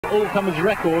all-comers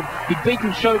record. He'd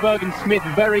beaten Schoberg and Smith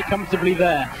very comfortably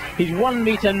there. He's 1.95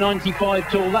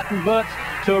 meters tall. That converts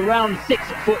to around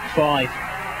 6'5".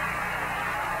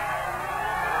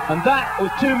 And that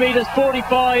was 2.45 meters,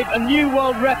 a new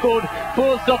world record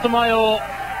for Sotomayor,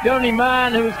 the only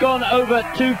man who has gone over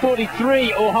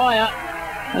 2.43 or higher.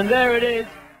 And there it is.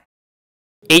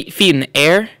 8 feet in the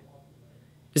air?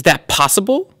 Is that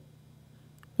possible?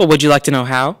 Well, would you like to know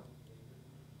how?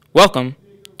 Welcome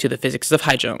to the physics of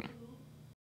high jump.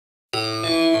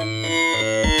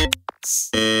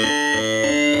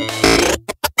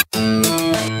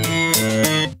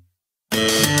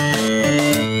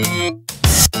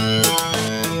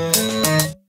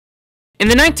 In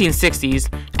the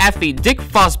 1960s, athlete Dick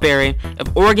Fosbury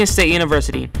of Oregon State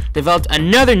University developed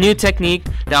another new technique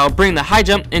that will bring the high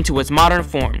jump into its modern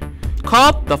form.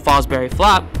 Called the Fosbury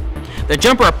Flop, the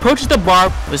jumper approaches the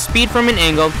bar with speed from an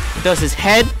angle, throws his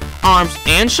head, arms,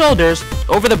 and shoulders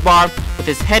over the bar with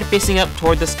his head facing up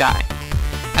toward the sky.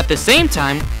 At the same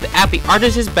time, the athlete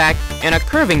arches his back in a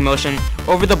curving motion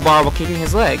over the bar while kicking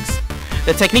his legs.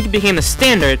 The technique became the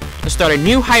standard and started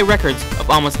new height records of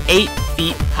almost 8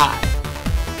 feet high.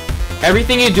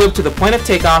 Everything you do up to the point of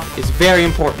takeoff is very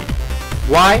important.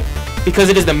 Why? Because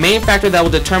it is the main factor that will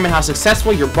determine how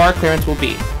successful your bar clearance will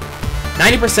be.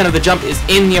 90% of the jump is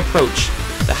in the approach.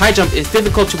 The high jump is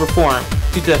difficult to perform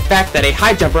due to the fact that a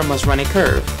high jumper must run a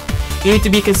curve. You need to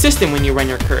be consistent when you run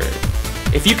your curve.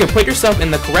 If you can put yourself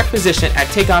in the correct position at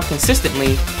takeoff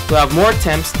consistently, you'll have more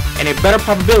attempts and a better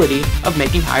probability of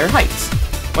making higher heights.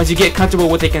 Once you get comfortable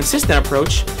with a consistent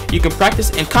approach, you can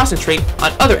practice and concentrate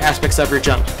on other aspects of your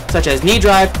jump, such as knee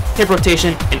drive, hip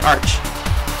rotation, and arch.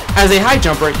 As a high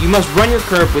jumper, you must run your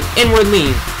curve with inward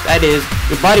lean, that is,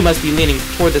 your body must be leaning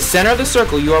toward the center of the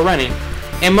circle you are running.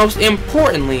 And most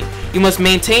importantly, you must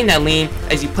maintain that lean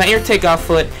as you plant your takeoff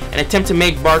foot and attempt to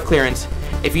make bar clearance.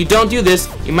 If you don't do this,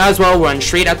 you might as well run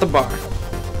straight at the bar.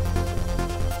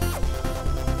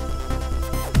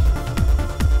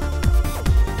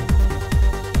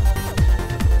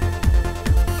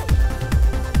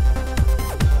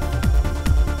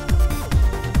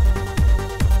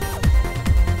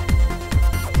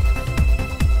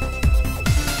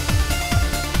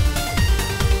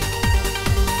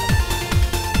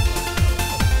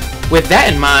 With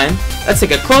that in mind, let's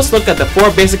take a close look at the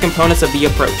 4 basic components of the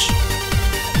approach.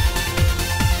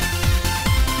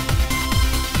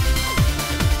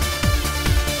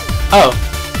 Oh.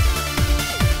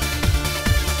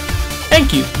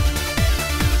 Thank you.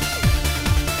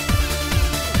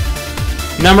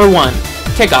 Number 1.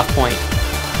 Takeoff point.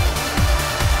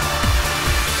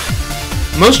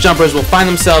 Most jumpers will find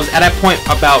themselves at a point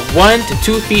about 1 to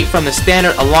 2 feet from the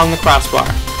standard along the crossbar.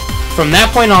 From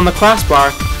that point on the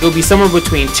crossbar, it will be somewhere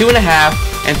between 2.5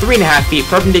 and 3.5 feet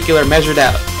perpendicular measured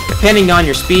out, depending on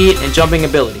your speed and jumping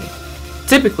ability.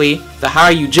 Typically, the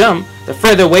higher you jump, the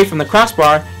further away from the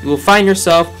crossbar you will find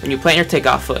yourself when you plant your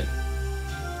takeoff foot.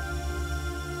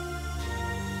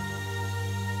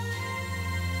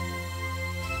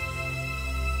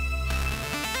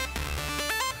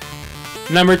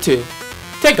 Number 2.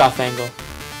 Takeoff angle.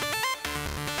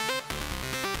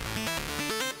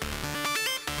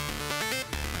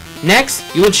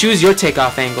 Next, you will choose your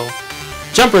takeoff angle.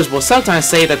 Jumpers will sometimes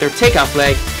say that their takeoff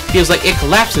leg feels like it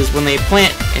collapses when they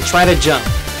plant and try to jump.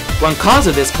 One cause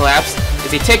of this collapse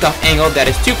is a takeoff angle that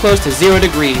is too close to 0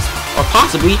 degrees, or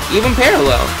possibly even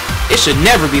parallel. It should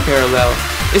never be parallel.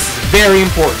 This is very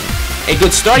important. A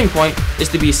good starting point is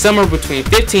to be somewhere between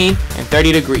 15 and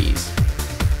 30 degrees.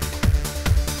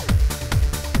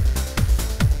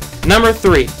 Number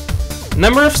 3.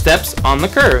 Number of steps on the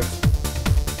curve.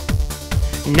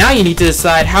 Now you need to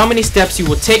decide how many steps you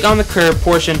will take on the curve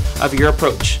portion of your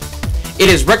approach. It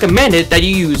is recommended that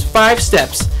you use 5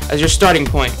 steps as your starting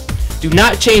point. Do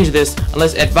not change this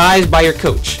unless advised by your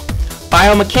coach.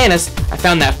 Biomechanists have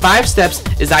found that 5 steps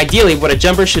is ideally what a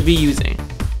jumper should be using.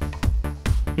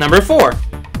 Number 4.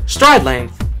 Stride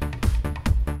length.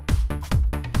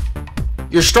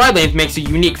 Your stride length makes you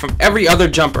unique from every other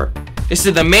jumper. This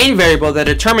is the main variable that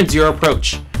determines your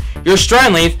approach. Your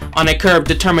stride length on a curve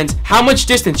determines how much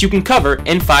distance you can cover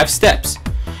in 5 steps.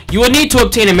 You will need to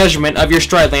obtain a measurement of your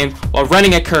stride length while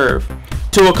running a curve.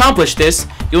 To accomplish this,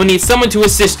 you will need someone to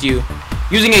assist you.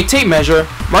 Using a tape measure,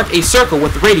 mark a circle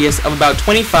with a radius of about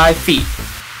 25 feet.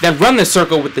 Then run the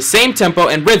circle with the same tempo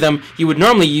and rhythm you would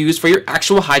normally use for your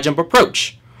actual high jump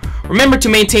approach. Remember to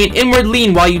maintain inward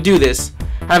lean while you do this.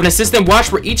 Have an assistant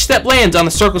watch where each step lands on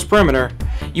the circle's perimeter.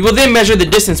 You will then measure the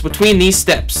distance between these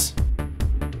steps.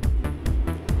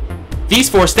 These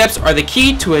 4 steps are the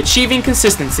key to achieving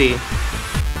consistency.